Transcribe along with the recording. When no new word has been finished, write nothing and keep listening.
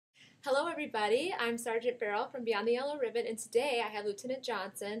everybody. I'm Sergeant Farrell from Beyond the Yellow Ribbon, and today I have Lieutenant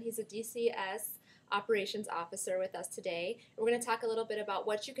Johnson. He's a DCS Operations Officer with us today. We're going to talk a little bit about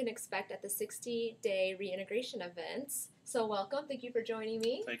what you can expect at the 60-day reintegration events. So welcome. Thank you for joining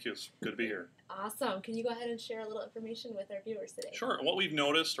me. Thank you. It's good to be here. Awesome. Can you go ahead and share a little information with our viewers today? Sure. What we've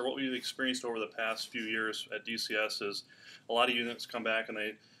noticed or what we've experienced over the past few years at DCS is a lot of units come back and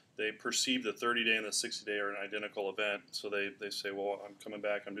they perceive the 30-day and the 60-day are an identical event. So they say, well, I'm coming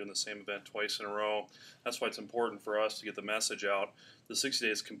back, I'm doing the same event twice in a row. That's why it's important for us to get the message out. The 60-day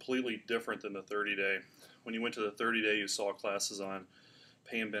is completely different than the 30-day. When you went to the 30-day, you saw classes on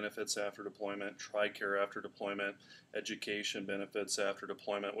pay and benefits after deployment, TRICARE after deployment, education benefits after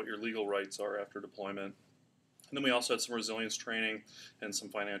deployment, what your legal rights are after deployment. And then we also had some resilience training and some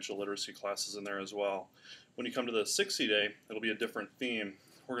financial literacy classes in there as well. When you come to the 60-day, it'll be a different theme.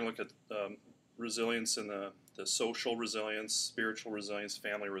 We're going to look at resilience in the social resilience, spiritual resilience,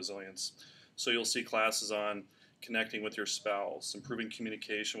 family resilience. So you'll see classes on connecting with your spouse, improving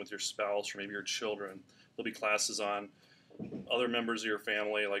communication with your spouse or maybe your children. There'll be classes on other members of your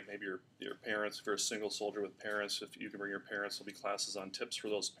family, like maybe your parents. If you're a single soldier with parents, if you can bring your parents, there'll be classes on tips for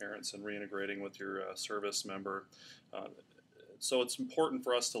those parents and reintegrating with your service member. So it's important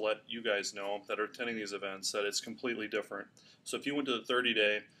for us to let you guys know that are attending these events that it's completely different. So if you went to the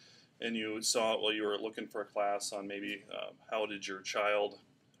 30-day and you saw it while you were looking for a class on maybe how's your child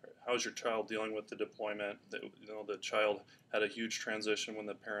dealing with the deployment, the child had a huge transition when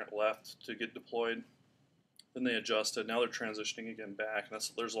the parent left to get deployed, then they adjusted, now they're transitioning again back, and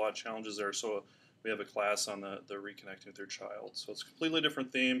there's a lot of challenges there. So we have a class on the reconnecting with their child. So it's a completely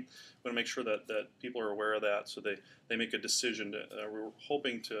different theme. We want to make sure that people are aware of that so they make a decision. We're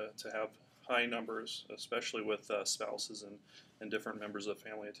hoping to have high numbers, especially with spouses and different members of the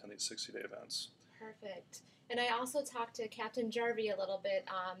family attending 60-day events. Perfect. And I also talked to Captain Jarvie a little bit,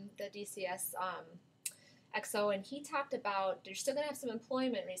 the DCS XO, and he talked about you're still going to have some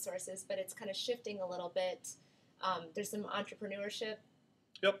employment resources, but it's kind of shifting a little bit. There's some entrepreneurship.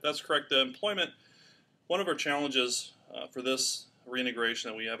 Yep, that's correct. The employment, one of our challenges for this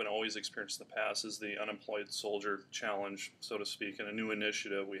reintegration that we haven't always experienced in the past is the unemployed soldier challenge, so to speak, and a new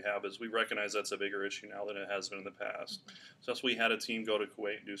initiative we have is we recognize that's a bigger issue now than it has been in the past. So that's why we had a team go to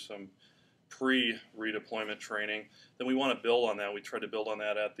Kuwait and do some pre-redeployment training. Then we want to build on that. We tried to build on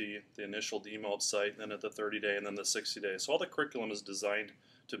that at the initial DMOB site, and then at the 30-day, and then the 60-day. So all the curriculum is designed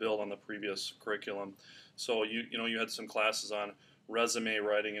to build on the previous curriculum. So you had some classes on resume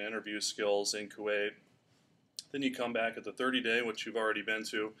writing and interview skills in Kuwait. Then you come back at the 30-day, which you've already been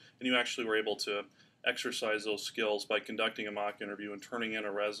to, and you actually were able to exercise those skills by conducting a mock interview and turning in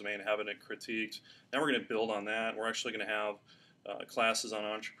a resume and having it critiqued. Now we're going to build on that. We're actually going to have classes on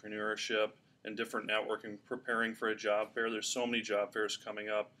entrepreneurship and different networking, preparing for a job fair. There's so many job fairs coming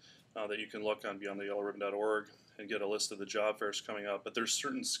up that you can look on beyondtheyellowribbon.org and get a list of the job fairs coming up. But there's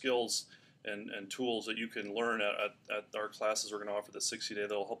certain skills and tools that you can learn at our classes we're going to offer the 60-day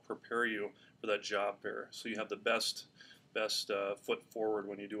that will help prepare you for that job fair. So you have the best foot forward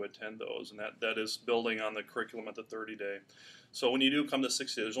when you do attend those. And that is building on the curriculum at the 30-day. So when you do come to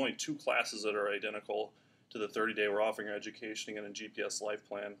 60-day, there's only 2 classes that are identical to the 30-day. We're offering our education and a GPS Life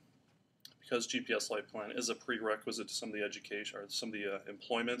Plan. Because GPS Life Plan is a prerequisite to some of the education or some of the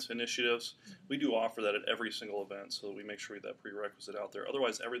employment initiatives, we do offer that at every single event so that we make sure we have that prerequisite out there.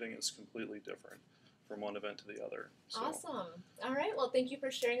 Otherwise, everything is completely different from one event to the other. So, awesome. All right. Well, thank you for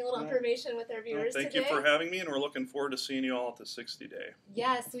sharing a little information with our viewers today. Thank you for having me, and we're looking forward to seeing you all at the 60-day.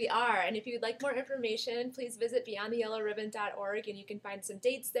 Yes, we are. And if you'd like more information, please visit beyondtheyellowribbon.org, and you can find some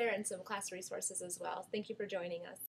dates there and some class resources as well. Thank you for joining us.